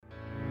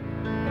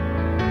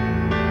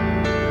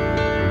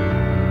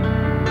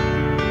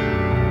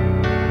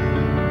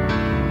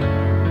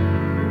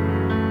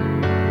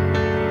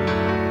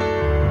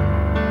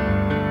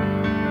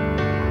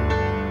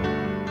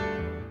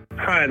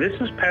Hi,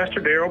 this is Pastor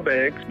Darrell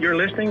Beggs. You're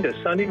listening to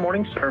Sunday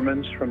morning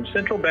sermons from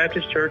Central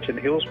Baptist Church in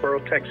Hillsboro,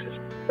 Texas.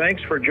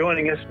 Thanks for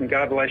joining us, and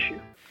God bless you.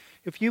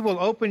 If you will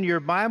open your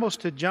Bibles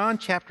to John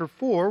chapter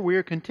 4, we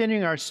are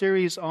continuing our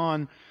series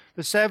on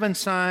the 7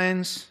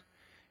 signs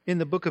in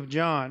the book of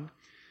John.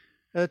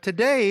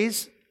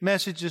 Today's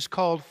message is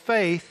called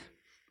Faith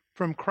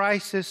from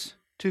Crisis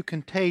to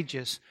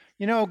Contagious.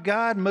 You know,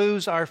 God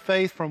moves our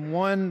faith from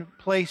one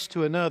place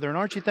to another, and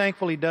aren't you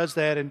thankful He does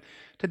that? And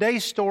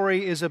today's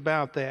story is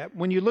about that.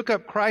 When you look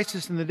up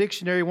crisis in the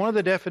dictionary, one of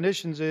the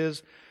definitions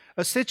is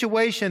a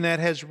situation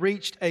that has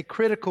reached a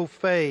critical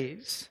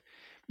phase.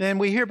 And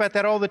we hear about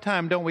that all the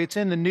time, don't we? It's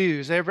in the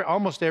news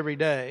almost every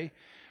day.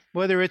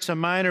 Whether it's a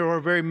minor or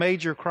a very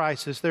major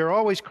crisis, there are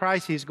always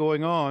crises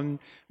going on.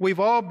 We've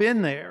all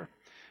been there.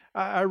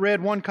 I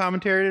read one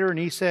commentator, and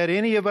he said,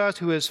 any of us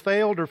who has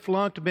failed or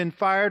flunked, been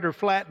fired or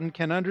flattened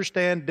can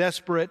understand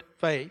desperate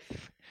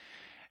faith.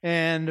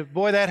 And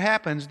boy, that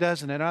happens,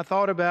 doesn't it? I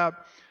thought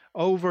about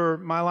over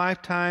my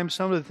lifetime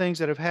some of the things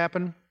that have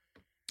happened,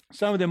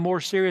 some of them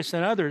more serious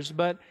than others,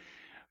 but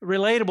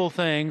relatable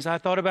things. I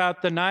thought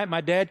about the night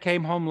my dad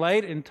came home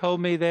late and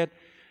told me that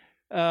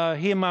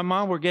he and my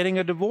mom were getting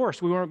a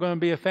divorce. We weren't going to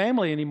be a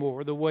family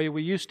anymore the way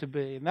we used to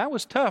be. And that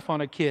was tough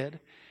on a kid.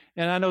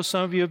 And I know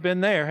some of you have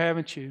been there,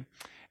 haven't you?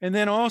 And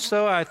then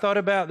also I thought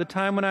about the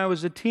time when I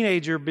was a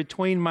teenager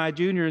between my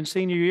junior and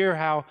senior year,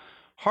 how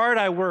hard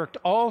I worked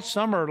all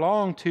summer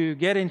long to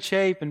get in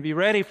shape and be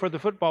ready for the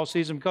football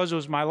season because it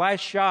was my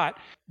last shot.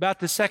 About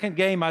the second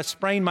game, I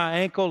sprained my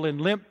ankle and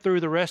limped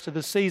through the rest of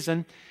the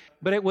season.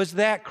 But it was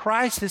that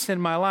crisis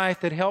in my life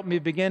that helped me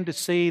begin to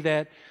see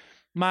that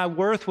my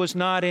worth was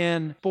not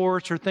in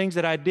sports or things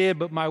that I did,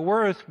 but my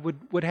worth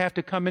would have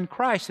to come in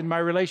Christ and my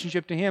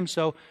relationship to Him.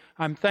 So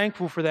I'm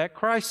thankful for that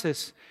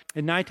crisis.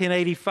 In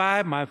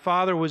 1985, my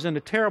father was in a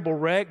terrible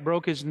wreck,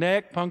 broke his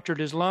neck, punctured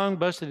his lung,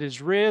 busted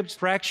his ribs,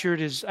 fractured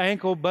his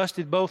ankle,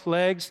 busted both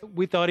legs.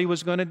 We thought he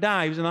was going to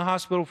die. He was in the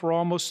hospital for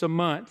almost a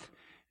month.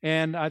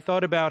 And I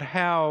thought about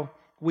how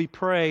we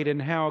prayed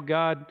and how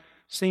God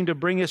seemed to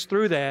bring us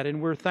through that,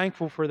 and we're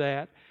thankful for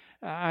that.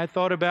 I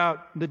thought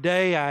about the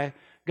day I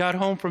got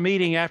home from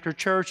eating after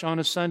church on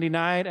a Sunday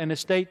night, and a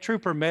state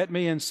trooper met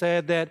me and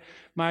said that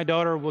my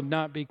daughter would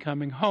not be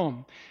coming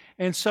home.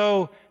 And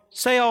so,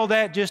 say all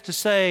that just to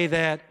say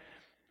that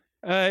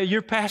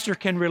your pastor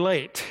can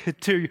relate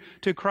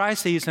to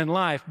crises in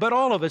life, but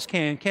all of us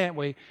can, can't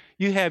we?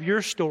 You have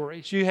your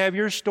stories. You have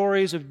your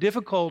stories of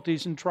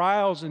difficulties and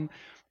trials and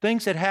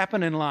things that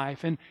happen in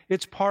life, and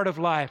it's part of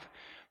life.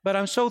 But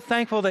I'm so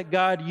thankful that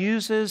God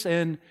uses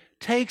and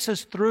takes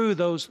us through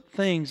those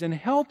things and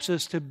helps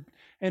us to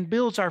and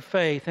builds our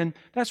faith. And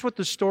that's what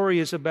the story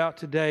is about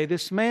today.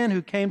 This man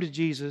who came to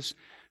Jesus,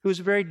 who was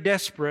very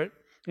desperate,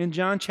 in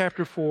John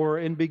chapter 4,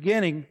 and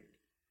beginning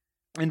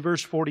in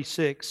verse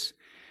 46.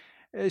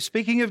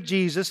 Speaking of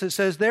Jesus, it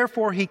says,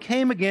 therefore he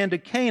came again to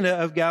Cana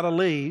of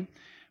Galilee,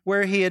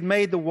 where he had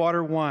made the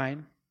water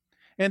wine.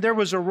 And there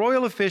was a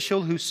royal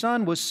official whose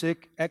son was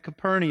sick at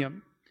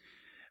Capernaum.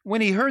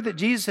 When he heard that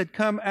Jesus had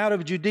come out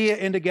of Judea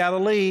into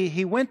Galilee,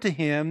 he went to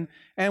him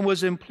and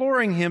was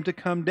imploring him to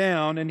come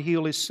down and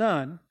heal his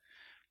son,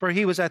 for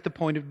he was at the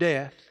point of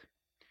death.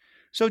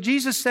 So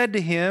Jesus said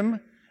to him,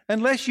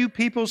 unless you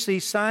people see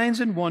signs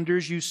and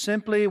wonders, you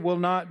simply will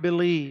not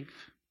believe.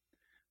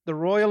 The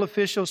royal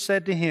official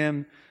said to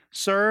him,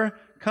 sir,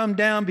 come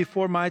down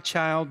before my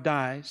child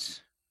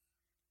dies.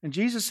 And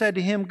Jesus said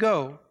to him,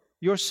 go,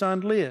 your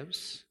son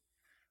lives.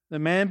 The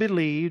man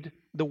believed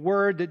the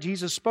word that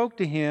Jesus spoke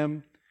to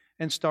him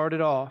and started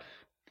off.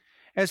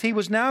 As he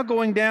was now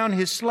going down,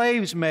 his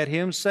slaves met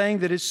him, saying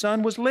that his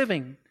son was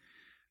living.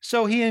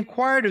 So he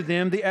inquired of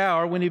them the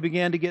hour when he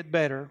began to get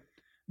better.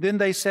 Then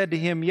they said to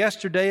him,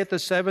 yesterday at the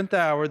 7th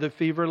hour the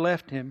fever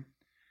left him.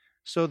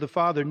 So the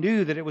father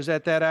knew that it was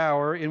at that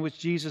hour in which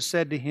Jesus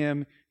said to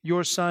him,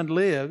 your son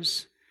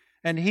lives.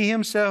 And he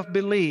himself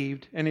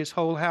believed, and his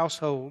whole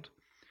household.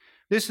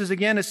 This is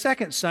again a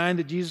second sign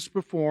that Jesus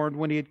performed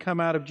when he had come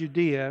out of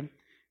Judea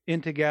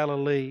into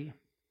Galilee.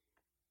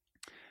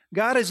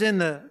 God is in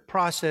the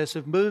process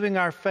of moving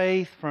our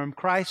faith from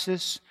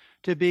crisis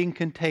to being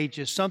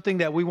contagious, something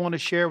that we want to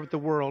share with the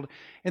world.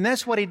 And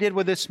that's what He did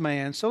with this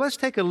man. So let's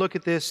take a look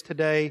at this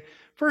today.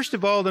 First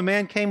of all, the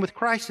man came with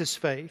crisis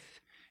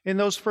faith in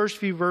those first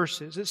few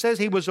verses. It says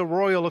he was a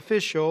royal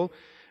official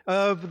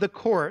of the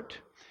court.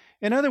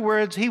 In other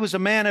words, he was a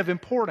man of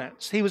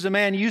importance. He was a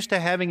man used to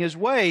having his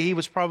way. He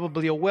was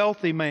probably a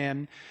wealthy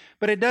man.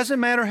 But it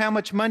doesn't matter how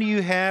much money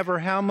you have or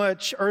how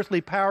much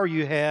earthly power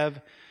you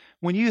have.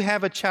 When you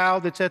have a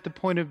child that's at the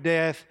point of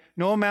death,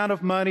 no amount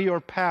of money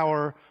or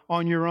power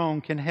on your own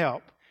can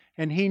help.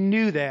 And he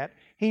knew that.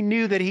 He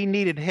knew that he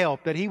needed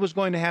help, that he was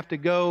going to have to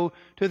go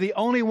to the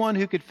only one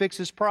who could fix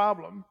his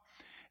problem.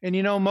 And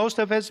you know, most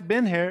of us have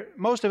been there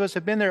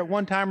at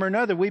one time or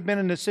another. We've been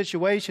in a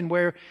situation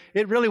where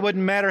it really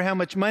wouldn't matter how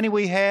much money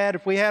we had,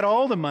 if we had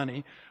all the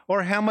money,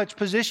 or how much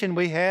position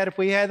we had. If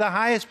we had the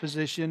highest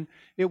position,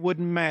 it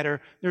wouldn't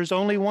matter. There's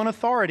only one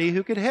authority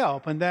who could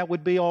help, and that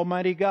would be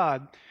Almighty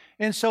God.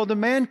 And so the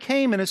man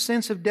came in a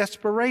sense of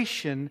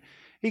desperation.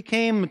 He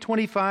came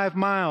 20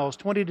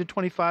 to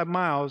 25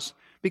 miles,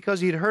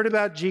 because he'd heard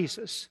about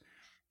Jesus.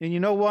 And you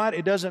know what?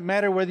 It doesn't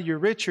matter whether you're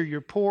rich or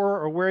you're poor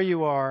or where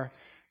you are,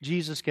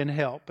 Jesus can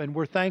help. And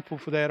we're thankful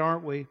for that,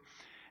 aren't we?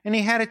 And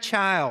he had a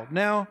child.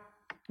 Now,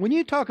 when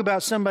you talk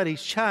about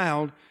somebody's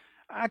child,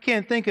 I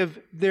can't think of,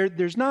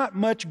 there's not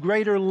much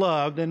greater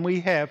love than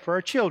we have for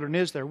our children,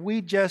 is there?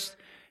 We just,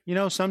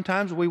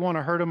 sometimes we want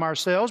to hurt them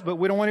ourselves, but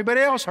we don't want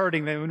anybody else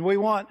hurting them. And we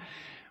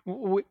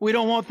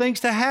don't want things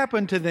to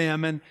happen to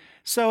them. And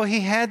so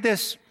he had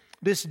this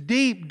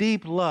deep,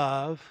 deep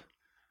love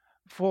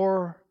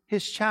for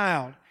his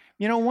child.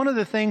 One of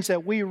the things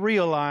that we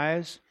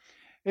realize,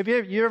 have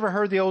you ever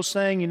heard the old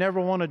saying, you never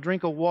want to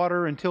drink of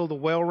water until the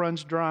well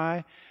runs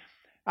dry?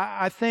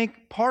 I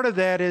think part of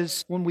that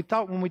is when we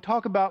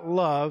talk about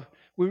love,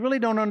 we really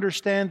don't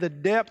understand the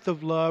depth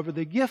of love or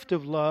the gift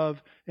of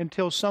love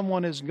until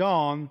someone is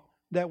gone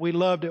that we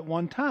loved at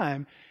one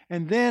time.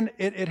 And then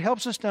it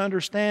helps us to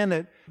understand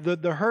that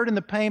the hurt and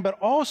the pain, but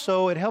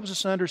also it helps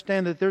us to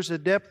understand that there's a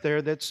depth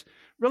there that's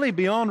really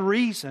beyond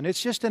reason.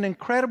 It's just an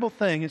incredible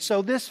thing. And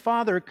so this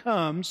father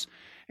comes,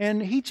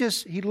 and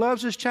he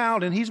loves his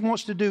child, and he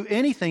wants to do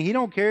anything. He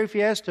don't care if he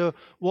has to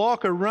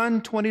walk or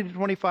run 20 to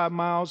 25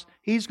 miles.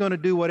 He's going to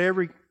do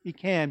whatever he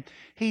can.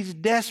 He's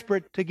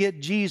desperate to get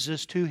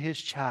Jesus to his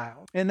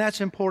child. And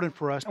that's important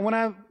for us. And when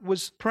I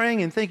was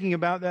praying and thinking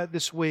about that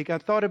this week, I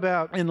thought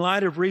about, in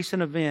light of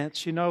recent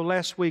events,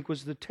 last week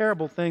was the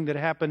terrible thing that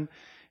happened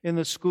in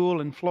the school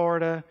in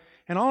Florida.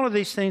 And all of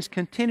these things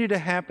continue to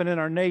happen in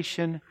our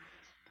nation.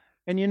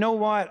 And you know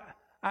what?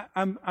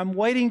 I'm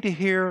waiting to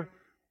hear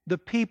the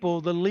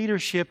people, the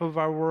leadership of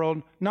our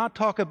world, not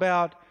talk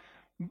about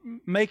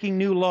making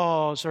new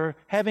laws or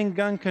having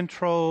gun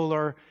control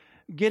or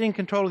getting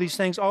control of these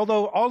things,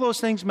 although all those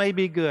things may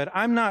be good.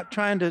 I'm not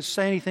trying to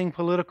say anything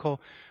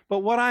political, but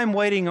what I'm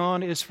waiting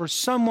on is for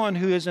someone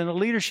who is in a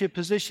leadership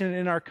position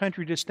in our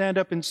country to stand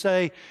up and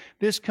say,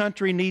 this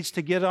country needs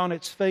to get on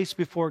its face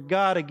before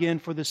God again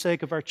for the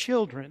sake of our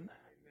children.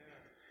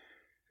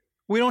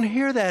 We don't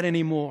hear that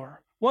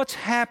anymore. What's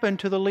happened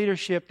to the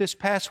leadership? This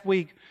past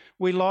week,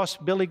 we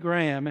lost Billy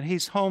Graham, and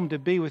he's home to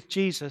be with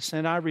Jesus,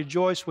 and I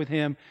rejoice with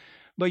him.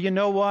 But you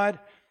know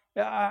what?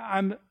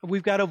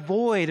 We've got a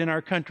void in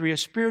our country, a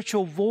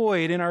spiritual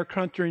void in our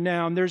country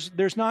now. And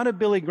there's not a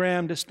Billy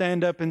Graham to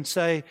stand up and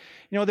say,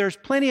 there's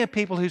plenty of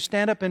people who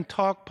stand up and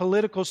talk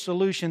political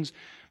solutions,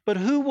 but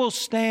who will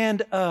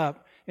stand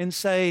up and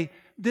say,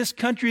 this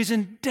country is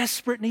in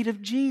desperate need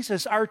of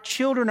Jesus? Our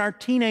children, our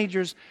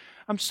teenagers.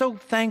 I'm so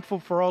thankful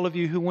for all of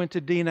you who went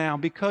to D-Now,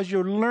 because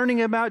you're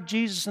learning about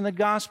Jesus and the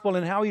gospel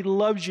and how He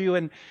loves you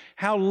and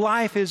how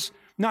life is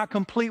not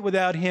complete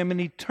without Him and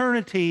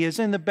eternity is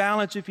in the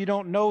balance if you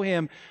don't know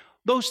Him.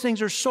 Those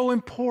things are so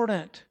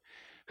important.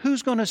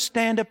 Who's going to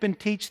stand up and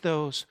teach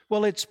those?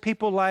 Well, it's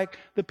people like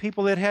the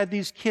people that had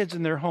these kids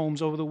in their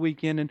homes over the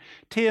weekend, and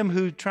Tim,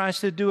 who tries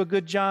to do a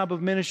good job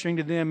of ministering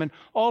to them, and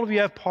all of you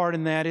have part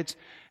in that.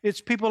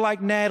 It's people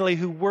like Natalie,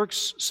 who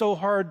works so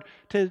hard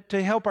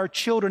to help our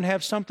children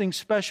have something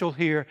special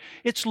here.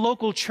 It's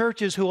local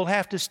churches who will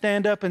have to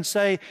stand up and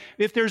say,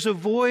 if there's a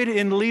void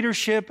in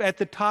leadership at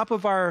the top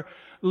of our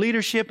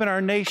leadership in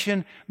our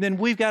nation, then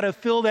we've got to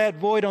fill that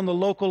void on the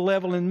local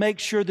level and make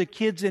sure the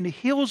kids in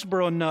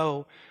Hillsboro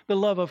know the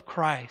love of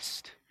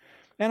Christ.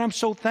 And I'm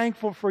so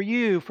thankful for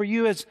you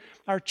as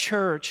our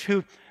church,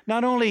 who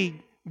not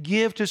only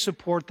give to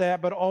support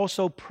that, but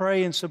also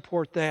pray and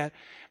support that.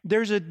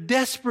 There's a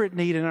desperate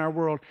need in our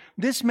world.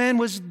 This man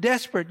was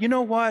desperate. You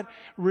know what?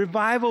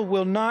 Revival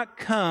will not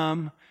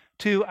come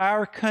to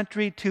our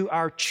country, to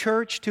our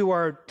church, to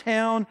our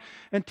town,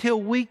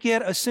 until we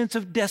get a sense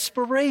of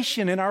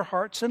desperation in our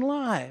hearts and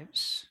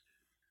lives.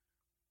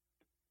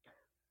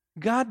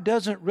 God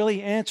doesn't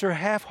really answer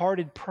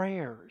half-hearted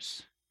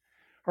prayers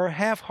or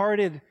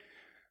half-hearted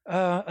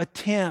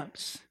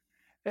attempts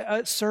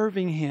at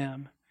serving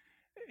Him.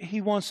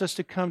 He wants us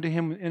to come to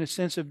Him in a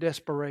sense of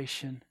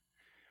desperation.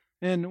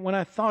 And when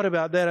I thought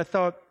about that, I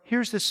thought,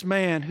 here's this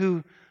man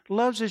who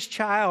loves his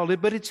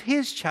child, but it's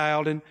his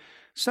child. And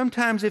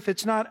sometimes if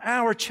it's not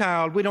our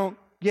child, we don't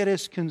get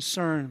as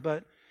concerned.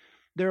 But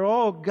they're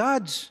all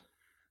God's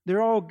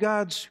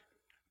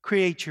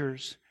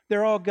creatures.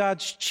 They're all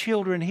God's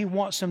children. He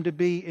wants them to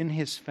be in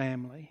His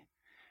family.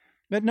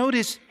 But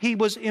notice He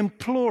was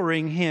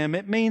imploring him.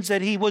 It means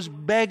that he was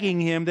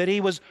begging him, that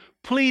he was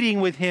pleading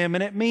with him.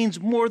 And it means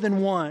more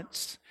than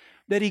once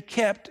that he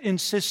kept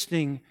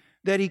insisting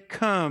that he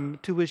come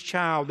to his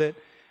child, that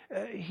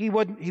he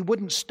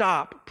wouldn't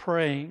stop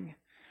praying.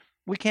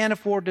 We can't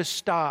afford to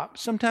stop.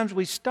 Sometimes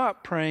we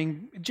stop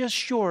praying just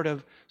short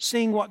of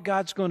seeing what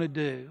God's going to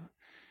do.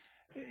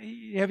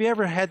 Have you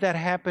ever had that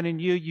happen in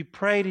you? You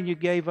prayed and you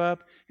gave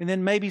up, and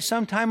then maybe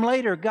sometime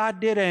later God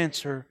did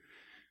answer,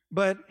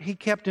 but he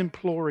kept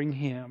imploring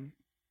him.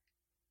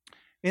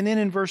 And then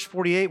in verse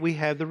 48 we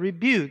have the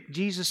rebuke.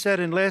 Jesus said,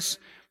 unless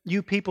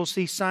you people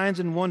see signs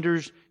and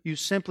wonders, you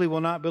simply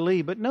will not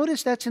believe. But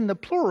notice that's in the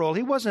plural.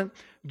 He wasn't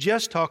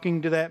just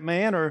talking to that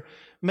man or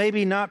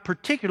maybe not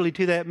particularly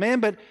to that man,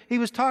 but he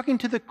was talking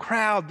to the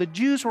crowd. The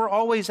Jews were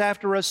always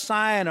after a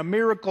sign, a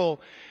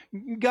miracle.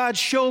 God,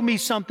 show me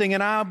something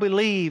and I'll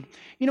believe.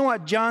 You know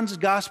what John's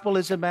gospel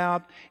is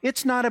about?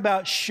 It's not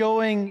about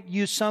showing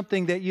you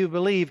something that you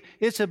believe.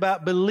 It's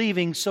about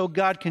believing so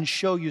God can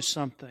show you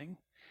something.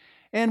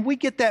 And we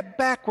get that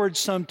backwards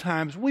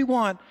sometimes. We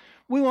want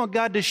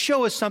God to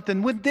show us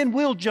something, then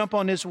we'll jump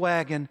on His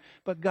wagon.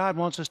 But God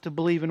wants us to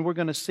believe, and we're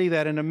going to see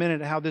that in a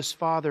minute, how this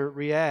father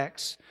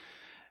reacts.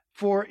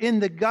 For in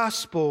the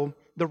gospel,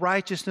 the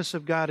righteousness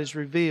of God is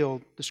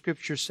revealed, the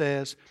Scripture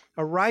says,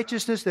 a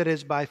righteousness that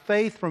is by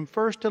faith from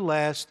first to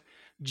last,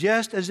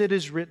 just as it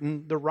is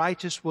written, the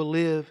righteous will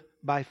live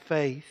by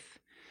faith.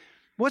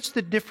 What's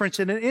the difference?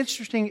 And it's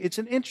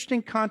an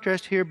interesting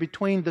contrast here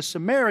between the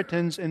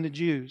Samaritans and the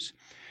Jews.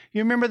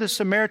 You remember the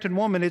Samaritan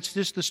woman, it's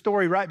just the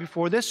story right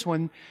before this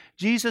one.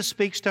 Jesus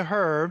speaks to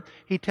her.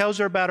 He tells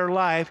her about her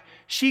life.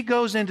 She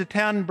goes into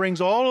town and brings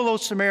all of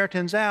those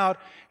Samaritans out,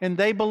 and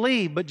they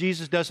believe, but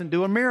Jesus doesn't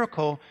do a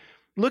miracle.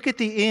 Look at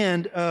the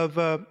end of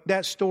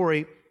that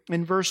story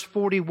in verse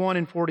 41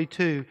 and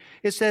 42.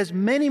 It says,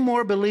 many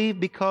more believe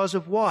because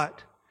of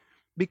what?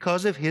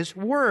 Because of His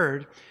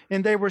word.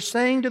 And they were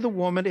saying to the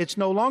woman, it's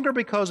no longer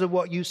because of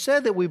what you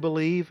said that we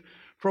believe,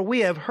 for we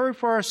have heard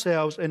for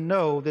ourselves and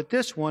know that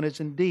this one is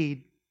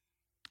indeed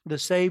the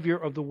Savior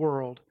of the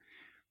world.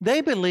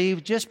 They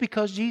believed just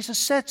because Jesus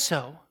said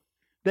so.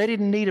 They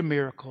didn't need a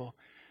miracle.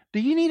 Do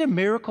you need a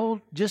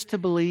miracle just to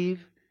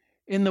believe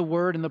in the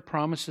Word and the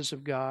promises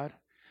of God?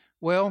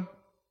 Well,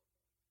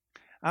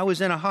 I was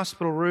in a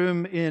hospital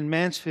room in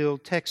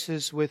Mansfield,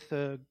 Texas, with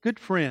a good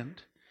friend.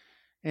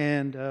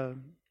 And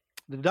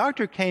the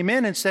doctor came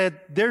in and said,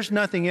 there's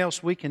nothing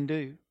else we can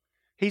do.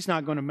 He's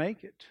not going to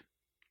make it.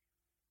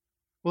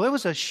 Well, it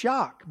was a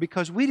shock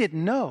because we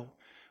didn't know.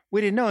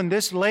 We didn't know. And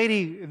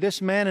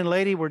this man and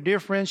lady were dear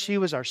friends. She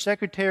was our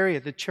secretary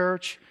at the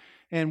church,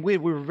 and we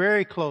were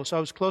very close. I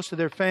was close to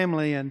their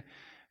family, and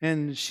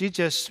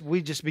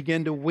we just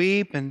began to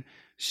weep, and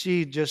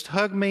she just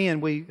hugged me,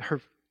 and her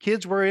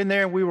kids were in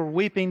there, and we were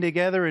weeping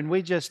together, and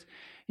we just,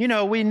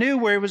 we knew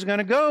where he was going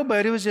to go,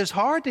 but it was just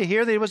hard to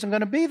hear that he wasn't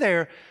going to be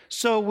there.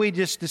 So we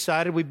just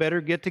decided we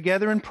better get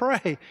together and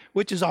pray,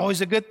 which is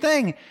always a good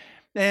thing.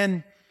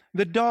 And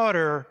the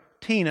daughter,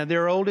 Tina,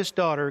 their oldest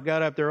daughter,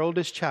 got up, their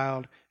oldest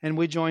child, and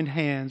we joined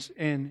hands,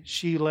 and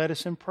she led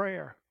us in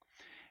prayer.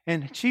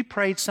 And she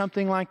prayed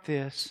something like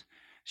this.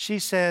 She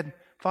said,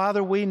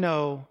 Father, we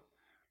know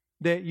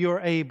that you're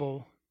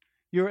able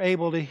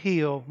to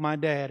heal my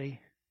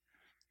daddy.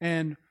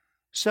 And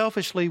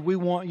selfishly, we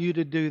want you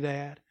to do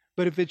that.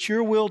 But if it's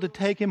your will to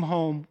take him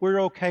home,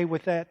 we're okay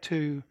with that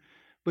too.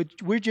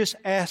 But we're just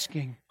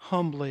asking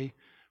humbly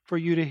for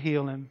you to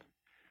heal him.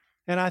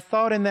 And I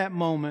thought in that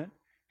moment,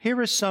 here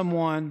is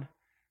someone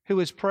who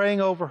is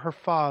praying over her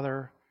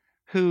father,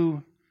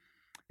 who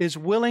is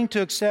willing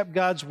to accept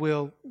God's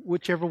will,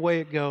 whichever way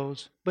it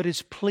goes, but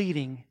is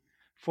pleading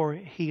for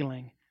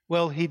healing.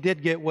 Well, he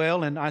did get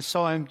well, and I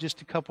saw him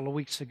just a couple of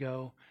weeks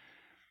ago.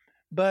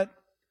 But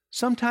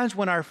sometimes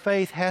when our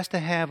faith has to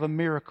have a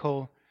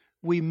miracle,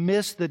 we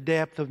miss the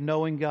depth of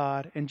knowing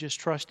God and just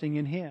trusting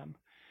in Him.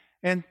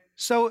 And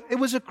so it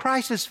was a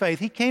crisis faith.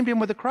 He came to him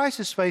with a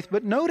crisis faith,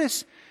 but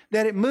notice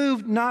that it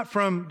moved not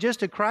from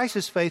just a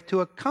crisis faith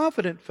to a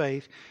confident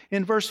faith.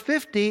 In verse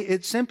 50,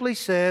 it simply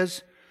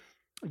says,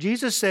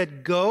 Jesus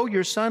said, go,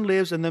 your son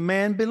lives, and the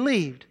man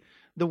believed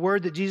the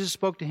word that Jesus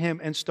spoke to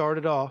him and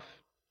started off.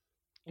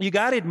 You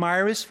got to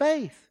admire his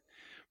faith.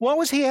 What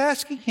was he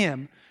asking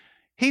him?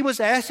 He was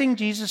asking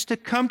Jesus to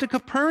come to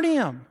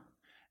Capernaum.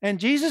 And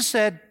Jesus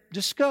said,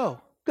 just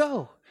go.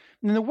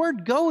 And the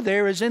word go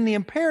there is in the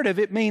imperative.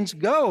 It means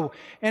go.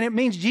 And it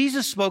means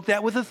Jesus spoke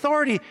that with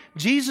authority.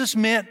 Jesus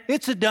meant,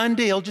 it's a done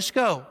deal, just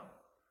go.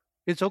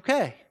 It's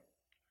okay.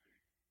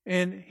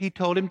 And he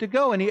told him to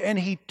go, and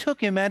he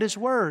took him at his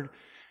word.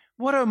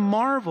 What a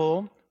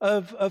marvel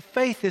of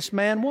faith this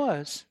man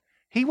was.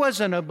 He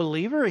wasn't a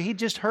believer. He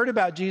just heard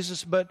about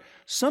Jesus, but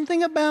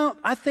something about,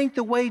 I think,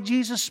 the way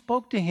Jesus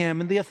spoke to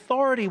him and the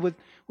authority with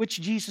which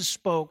Jesus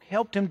spoke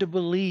helped him to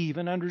believe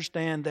and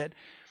understand that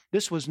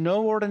this was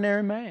no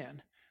ordinary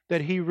man, that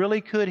he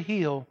really could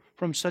heal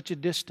from such a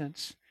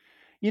distance.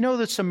 You know,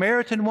 the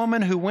Samaritan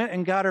woman who went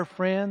and got her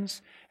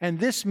friends, and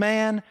this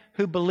man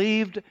who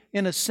believed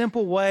in a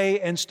simple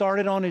way and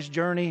started on his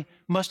journey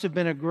must have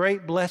been a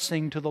great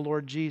blessing to the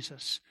Lord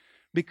Jesus,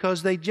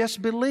 because they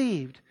just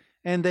believed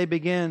and they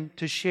began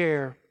to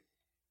share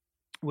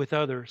with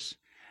others.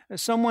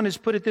 Someone has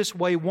put it this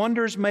way,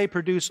 wonders may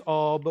produce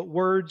awe, but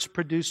words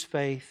produce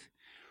faith.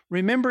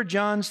 Remember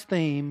John's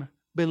theme,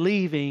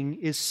 believing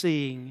is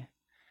seeing.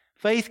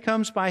 Faith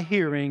comes by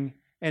hearing,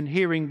 and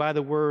hearing by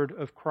the word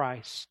of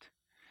Christ.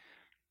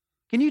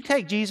 Can you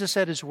take Jesus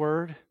at His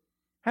word?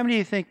 How many of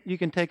you think you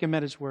can take Him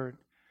at His word?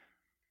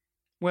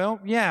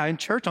 Well, yeah, in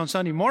church on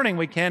Sunday morning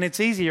we can.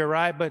 It's easier,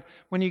 right? But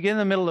when you get in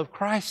the middle of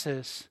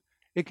crisis,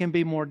 it can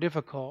be more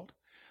difficult.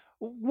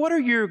 What are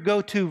your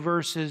go-to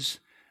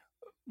verses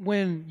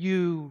when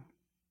you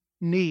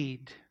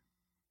need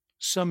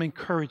some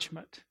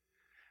encouragement?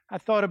 I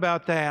thought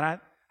about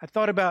that. I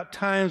thought about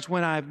times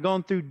when I've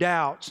gone through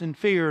doubts and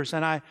fears,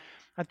 and I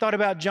thought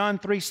about John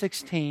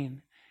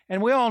 3:16.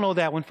 And we all know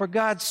that one. For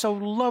God so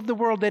loved the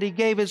world that He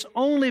gave His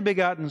only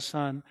begotten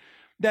Son,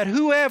 that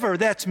whoever,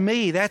 that's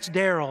me, that's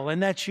Daryl,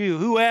 and that's you,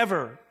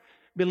 whoever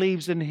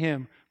believes in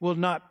Him will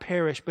not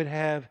perish but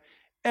have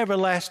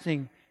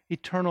everlasting,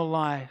 eternal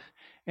life.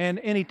 And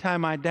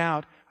anytime I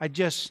doubt, I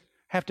just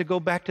have to go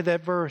back to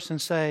that verse and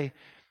say,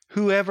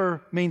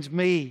 whoever means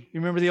me.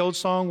 You remember the old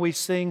song we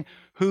sing,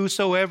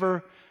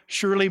 whosoever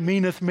surely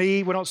meaneth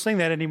me? We don't sing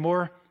that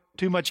anymore.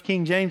 Too much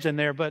King James in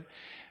there, but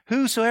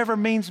whosoever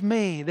means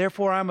me,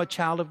 therefore I'm a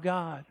child of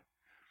God.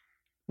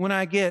 When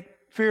I get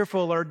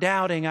fearful or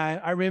doubting,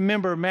 I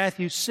remember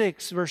Matthew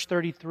 6, verse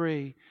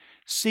 33.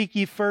 Seek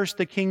ye first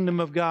the kingdom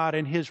of God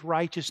and His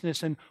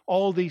righteousness, and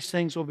all these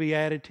things will be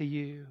added to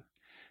you.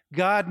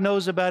 God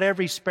knows about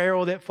every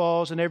sparrow that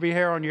falls and every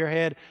hair on your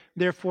head.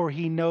 Therefore,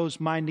 He knows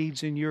my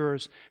needs and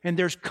yours. And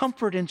there's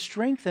comfort and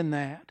strength in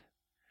that.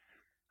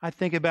 I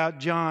think about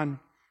John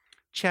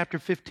chapter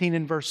 15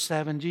 and verse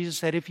 7. Jesus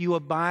said, if you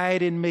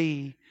abide in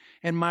me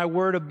and my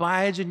word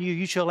abides in you,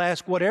 you shall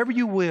ask whatever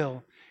you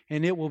will,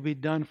 and it will be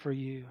done for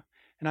you.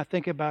 And I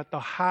think about the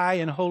high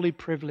and holy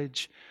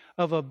privilege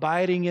of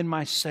abiding in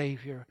my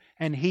Savior,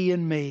 and He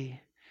in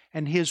me,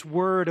 and His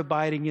word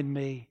abiding in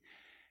me.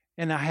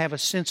 And I have a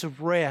sense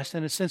of rest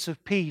and a sense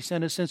of peace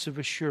and a sense of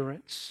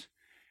assurance.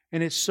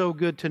 And it's so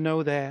good to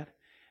know that.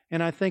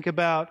 And I think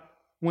about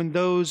when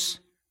those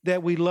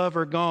that we love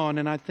are gone,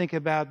 and I think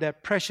about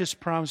that precious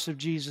promise of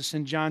Jesus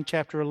in John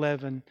chapter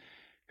 11,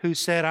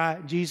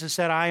 Jesus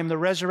said, I am the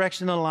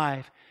resurrection and the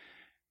life.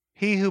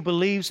 He who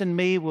believes in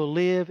me will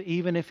live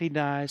even if he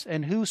dies,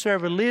 and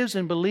whosoever lives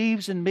and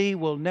believes in me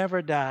will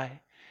never die.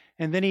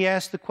 And then He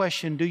asked the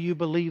question, do you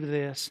believe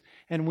this?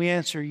 And we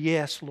answer,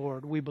 yes,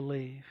 Lord, we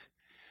believe.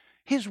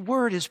 His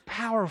word is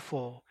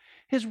powerful.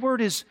 His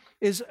word is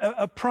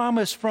a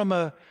promise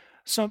from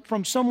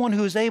someone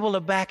who is able to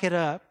back it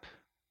up.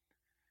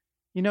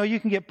 You know, you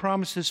can get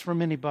promises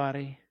from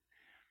anybody,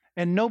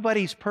 and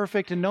nobody's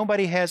perfect and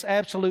nobody has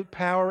absolute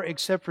power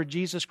except for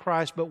Jesus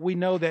Christ, but we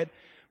know that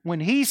when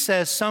He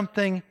says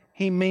something,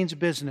 He means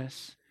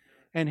business,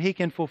 and He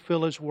can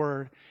fulfill His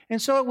word.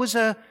 And so it was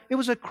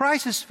a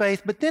crisis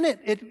faith, but then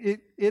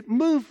it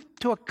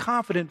moved to a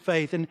confident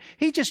faith, and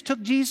he just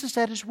took Jesus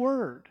at His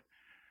word.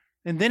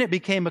 And then it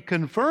became a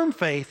confirmed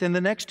faith. In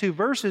the next two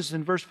verses,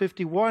 in verse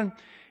 51,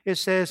 it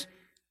says,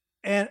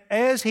 and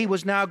as he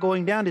was now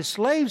going down, his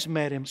slaves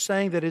met him,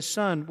 saying that his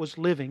son was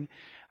living.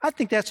 I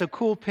think that's a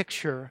cool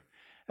picture.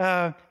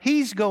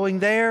 He's going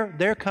there,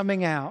 they're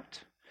coming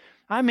out.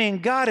 I mean,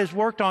 God has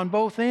worked on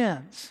both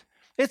ends.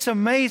 It's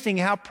amazing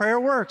how prayer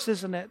works,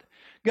 isn't it?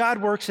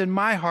 God works in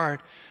my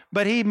heart,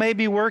 but He may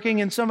be working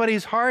in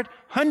somebody's heart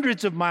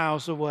hundreds of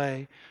miles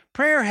away.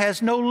 Prayer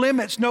has no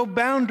limits, no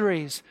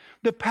boundaries.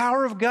 The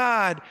power of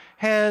God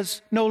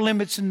has no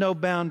limits and no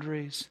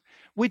boundaries.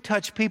 We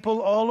touch people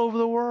all over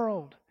the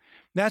world.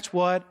 That's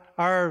what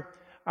our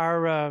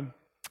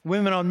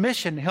women on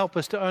mission help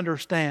us to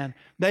understand.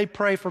 They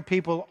pray for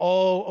people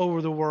all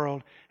over the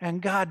world,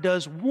 and God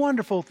does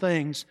wonderful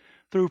things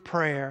through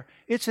prayer.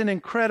 It's an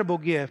incredible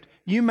gift.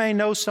 You may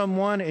know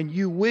someone and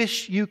you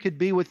wish you could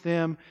be with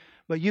them,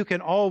 but you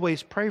can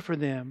always pray for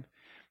them.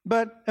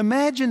 But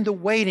imagine the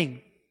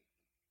waiting.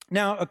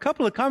 Now, a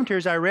couple of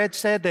commentaries I read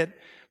said that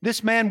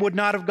this man would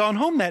not have gone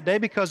home that day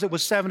because it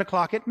was 7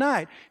 o'clock at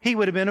night. He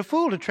would have been a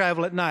fool to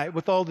travel at night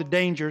with all the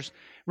dangers.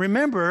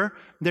 Remember,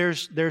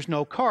 there's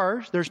no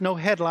cars, there's no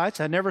headlights.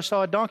 I never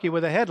saw a donkey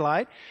with a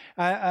headlight.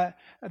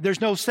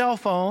 There's no cell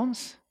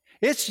phones.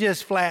 It's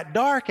just flat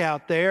dark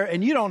out there,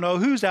 and you don't know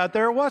who's out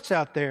there or what's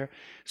out there.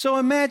 So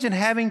imagine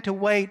having to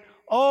wait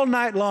all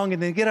night long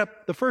and then get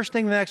up the first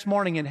thing the next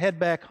morning and head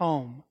back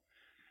home.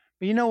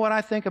 But you know what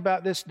I think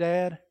about this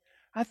dad?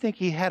 I think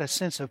he had a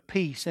sense of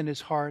peace in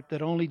his heart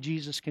that only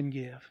Jesus can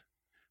give.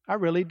 I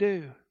really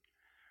do.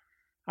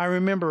 I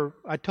remember,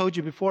 I told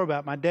you before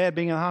about my dad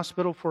being in the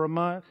hospital for a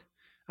month.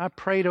 I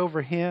prayed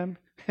over him.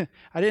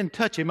 I didn't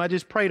touch him. I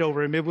just prayed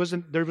over him.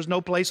 There was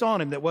no place on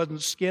him that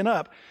wasn't skin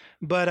up.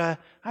 But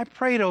I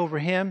prayed over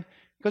him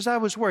because I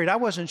was worried. I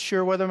wasn't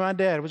sure whether my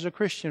dad was a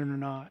Christian or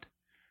not.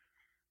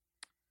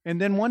 And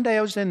then one day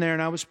I was in there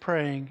and I was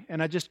praying,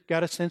 and I just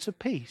got a sense of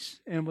peace.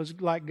 And it was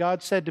like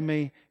God said to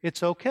me,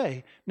 it's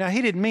okay. Now,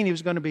 He didn't mean he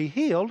was going to be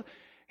healed.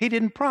 He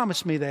didn't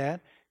promise me that.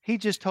 He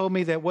just told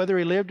me that whether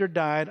he lived or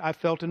died, I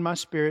felt in my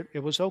spirit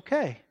it was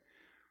okay.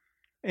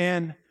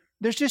 And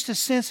there's just a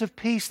sense of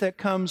peace that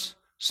comes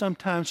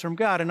sometimes from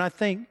God. And I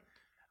think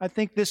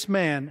this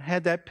man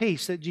had that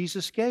peace that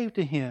Jesus gave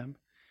to him.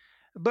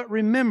 But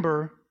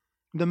remember,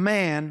 the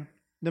man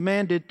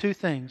did two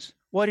things.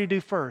 What did he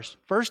do first?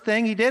 First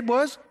thing he did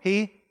was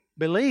he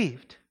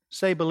believed.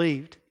 Say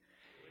believed.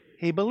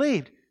 He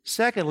believed.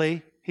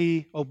 Secondly,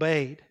 he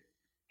obeyed.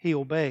 He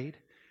obeyed.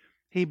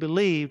 He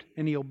believed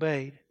and he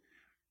obeyed.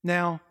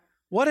 Now,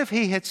 what if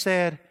he had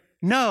said,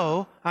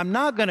 no, I'm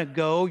not going to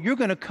go. You're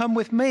going to come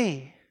with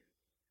me.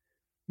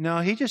 No,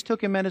 he just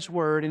took him at his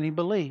word and he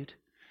believed.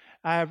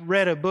 I've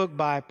read a book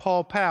by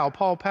Paul Powell.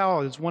 Paul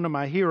Powell is one of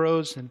my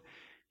heroes, and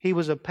he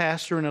was a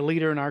pastor and a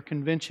leader in our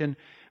convention.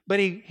 But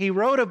he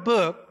wrote a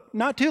book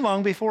not too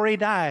long before he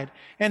died,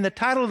 and the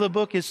title of the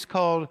book is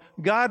called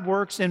God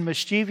Works in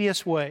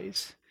Mischievous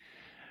Ways.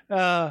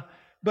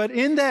 But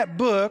in that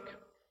book,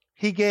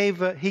 he gave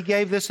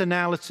this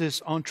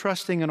analysis on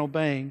trusting and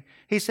obeying.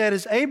 He said,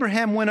 as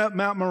Abraham went up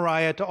Mount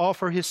Moriah to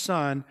offer his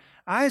son,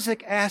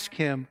 Isaac asked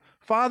him,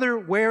 "Father,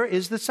 where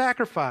is the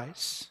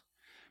sacrifice?"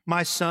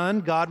 "My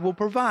son, God will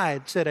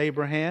provide," said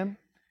Abraham,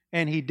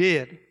 and he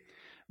did.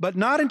 But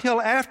not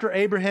until after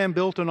Abraham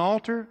built an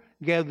altar,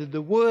 gathered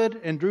the wood,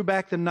 and drew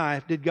back the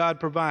knife did God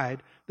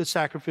provide the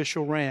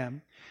sacrificial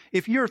ram.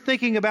 If you're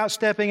thinking about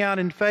stepping out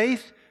in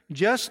faith,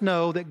 just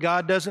know that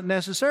God doesn't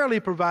necessarily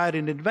provide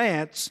in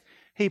advance.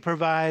 He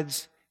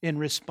provides in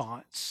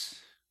response.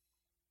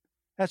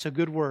 That's a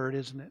good word,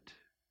 isn't it?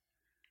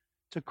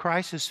 It's a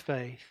crisis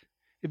faith.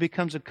 It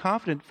becomes a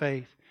confident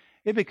faith.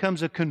 It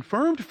becomes a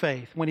confirmed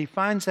faith when he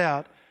finds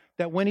out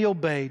that when he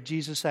obeyed,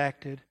 Jesus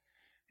acted.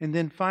 And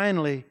then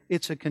finally,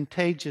 it's a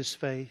contagious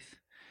faith.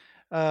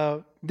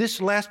 This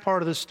last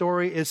part of the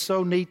story is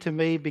so neat to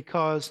me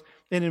because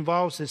it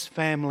involves his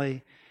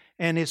family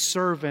and his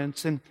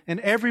servants and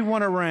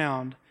everyone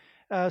around.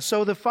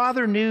 So the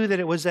father knew that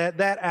it was at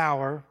that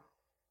hour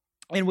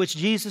in which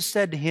Jesus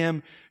said to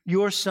him,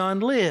 "Your son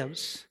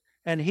lives,"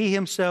 and he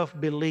himself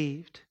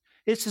believed.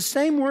 It's the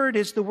same word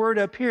as the word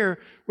up here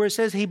where it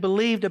says he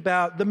believed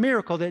about the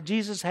miracle, that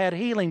Jesus had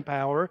healing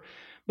power,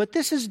 but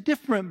this is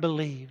different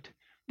believed.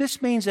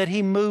 This means that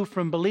he moved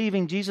from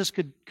believing Jesus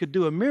could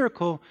do a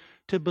miracle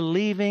to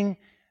believing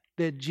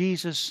that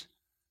Jesus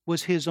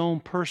was his own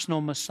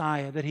personal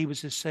Messiah, that he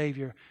was his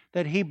Savior,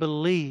 that he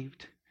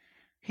believed.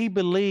 He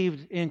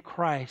believed in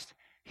Christ.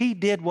 He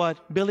did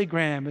what Billy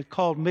Graham had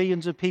called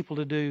millions of people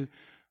to do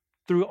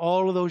through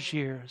all of those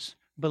years.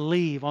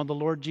 Believe on the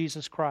Lord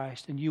Jesus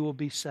Christ and you will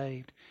be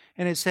saved.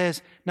 And it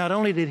says, not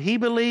only did he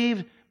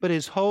believe, but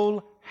his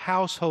whole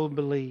household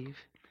believed.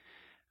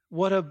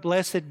 What a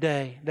blessed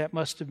day that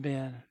must have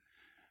been.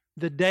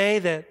 The day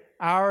that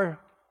our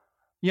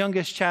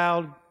youngest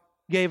child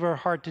gave her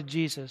heart to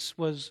Jesus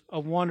was a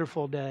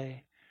wonderful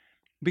day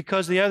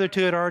because the other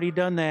two had already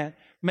done that.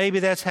 Maybe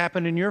that's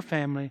happened in your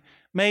family.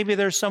 Maybe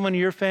there's someone in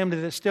your family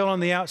that's still on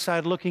the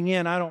outside looking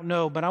in. I don't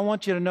know, but I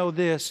want you to know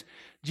this.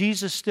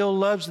 Jesus still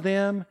loves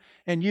them,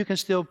 and you can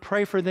still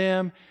pray for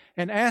them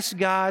and ask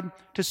God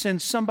to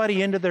send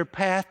somebody into their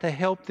path to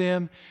help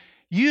them.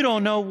 You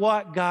don't know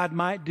what God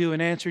might do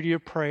in answer to your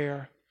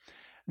prayer.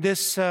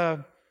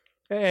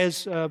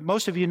 As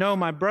most of you know,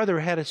 my brother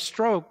had a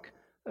stroke,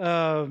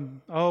 I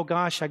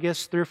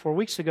guess 3 or 4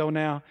 weeks ago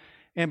now.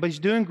 But he's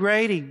doing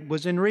great. He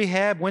was in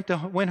rehab,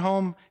 went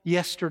home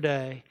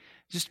yesterday.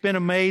 Just been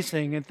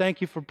amazing, and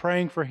thank you for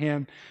praying for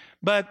him.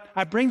 But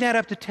I bring that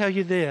up to tell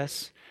you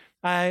this.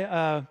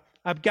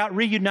 I've got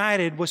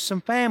reunited with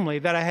some family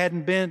that I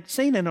hadn't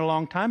seen in a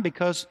long time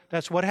because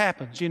that's what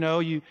happens. You know,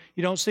 you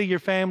don't see your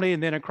family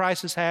and then a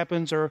crisis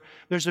happens or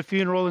there's a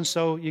funeral and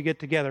so you get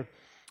together.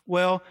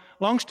 Well,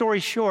 long story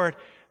short,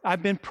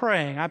 I've been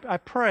praying. I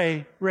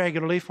pray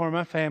regularly for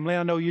my family.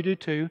 I know you do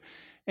too.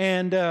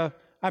 And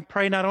I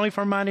pray not only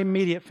for my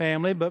immediate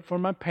family, but for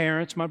my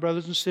parents, my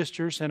brothers and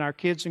sisters, and our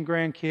kids and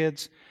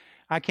grandkids.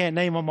 I can't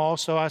name them all,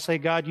 so I say,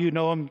 God, you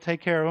know them,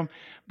 take care of them.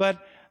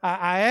 But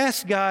I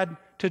ask God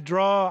to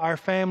draw our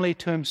family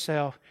to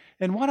himself.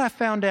 And what I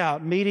found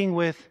out, meeting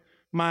with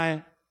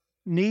my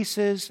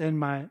nieces and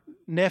my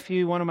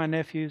nephew, one of my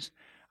nephews,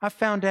 I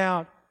found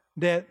out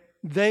that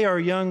they are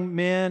young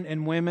men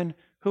and women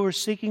who are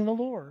seeking the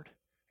Lord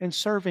and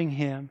serving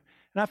him.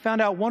 And I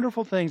found out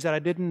wonderful things that I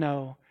didn't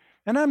know.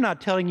 And I'm not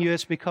telling you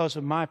it's because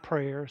of my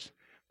prayers,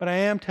 but I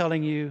am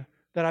telling you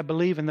that I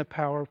believe in the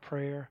power of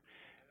prayer.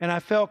 And I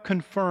felt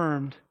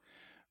confirmed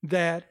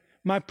that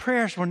my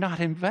prayers were not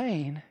in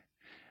vain,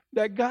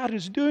 that God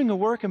is doing a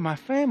work in my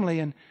family,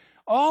 and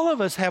all of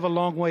us have a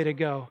long way to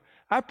go.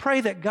 I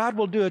pray that God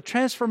will do a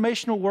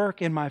transformational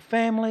work in my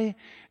family,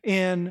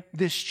 in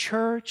this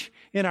church,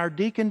 in our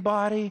deacon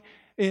body.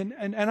 And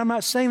I'm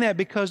not saying that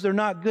because they're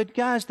not good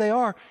guys. They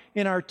are,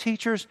 in our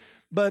teachers.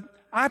 But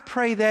I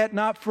pray that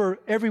not for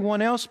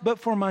everyone else, but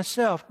for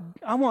myself.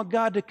 I want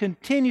God to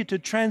continue to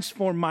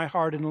transform my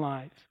heart and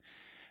life.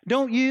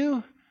 Don't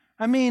you?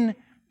 I mean,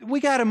 we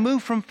got to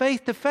move from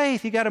faith to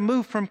faith. You got to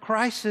move from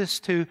crisis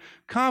to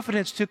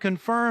confidence to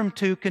confirm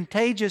to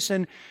contagious.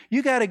 And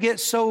you got to get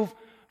so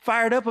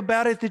fired up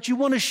about it that you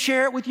want to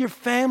share it with your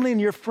family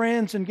and your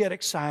friends and get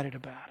excited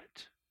about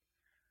it.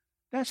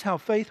 That's how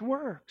faith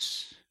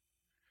works.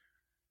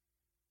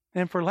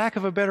 And for lack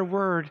of a better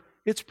word,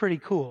 it's pretty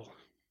cool.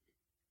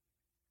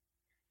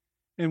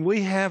 And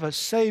we have a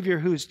Savior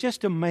who's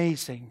just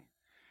amazing.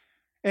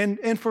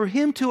 And for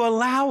him to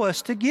allow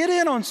us to get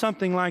in on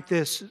something like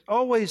this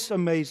always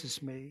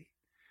amazes me.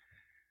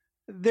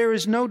 There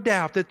is no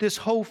doubt that this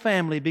whole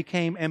family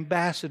became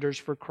ambassadors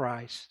for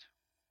Christ.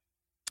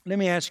 Let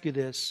me ask you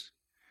this.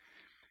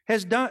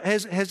 Has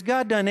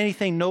God done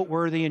anything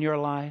noteworthy in your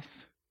life,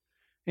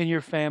 in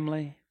your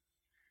family?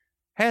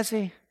 Has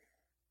he?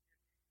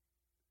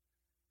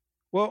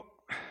 Well,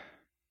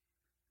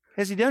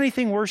 has he done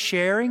anything worth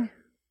sharing?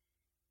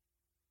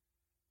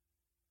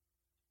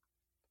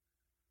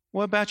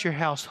 What about your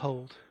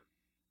household?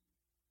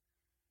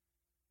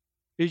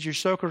 Is your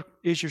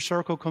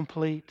circle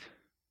complete?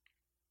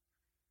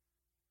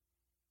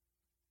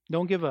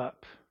 Don't give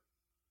up.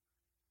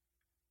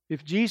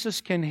 If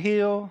Jesus can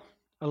heal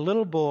a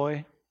little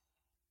boy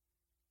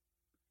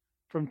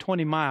from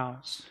 20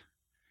 miles,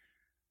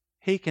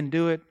 He can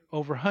do it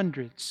over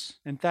hundreds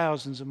and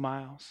thousands of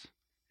miles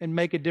and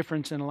make a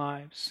difference in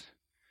lives.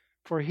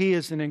 For He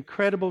is an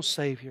incredible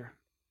Savior.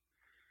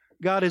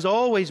 God is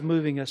always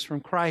moving us from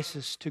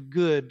crisis to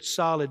good,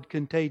 solid,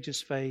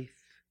 contagious faith.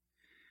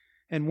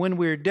 And when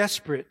we're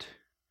desperate,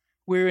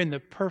 we're in the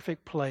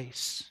perfect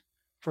place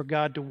for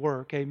God to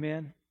work.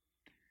 Amen.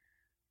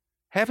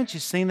 Haven't you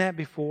seen that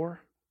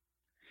before?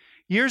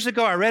 Years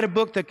ago, I read a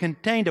book that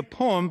contained a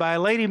poem by a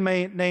lady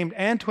named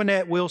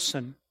Antoinette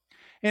Wilson,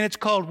 and it's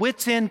called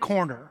Wits End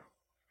Corner.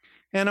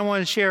 And I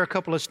want to share a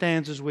couple of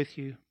stanzas with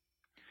you.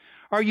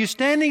 Are you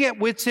standing at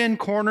Wits End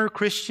Corner,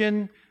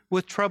 Christian,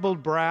 with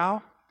troubled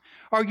brow?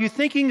 Are you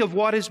thinking of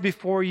what is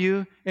before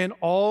you and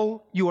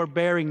all you are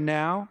bearing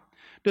now?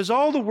 Does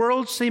all the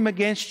world seem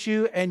against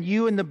you and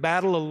you in the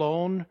battle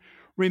alone?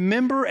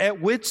 Remember,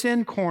 at Wits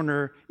End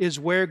Corner is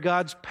where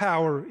God's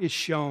power is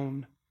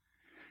shown.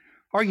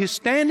 Are you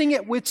standing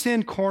at Wits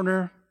End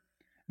Corner?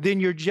 Then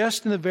you're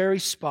just in the very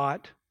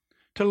spot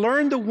to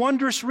learn the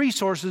wondrous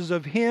resources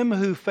of Him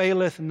who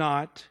faileth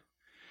not.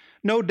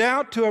 No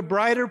doubt to a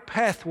brighter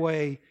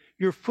pathway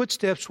your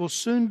footsteps will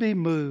soon be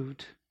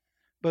moved,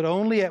 but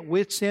only at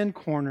Wits End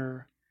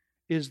Corner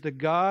is the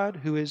God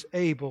who is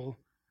able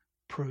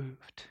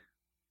proved.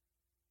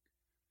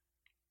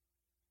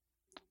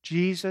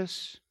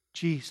 Jesus,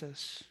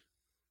 Jesus,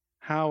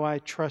 how I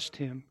trust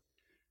Him,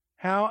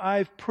 how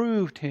I've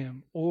proved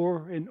Him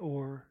o'er and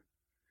o'er.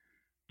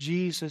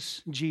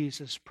 Jesus,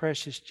 Jesus,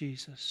 precious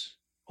Jesus,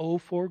 oh,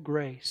 for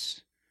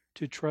grace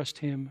to trust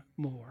Him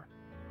more.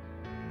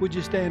 Would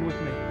you stand with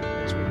me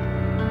as we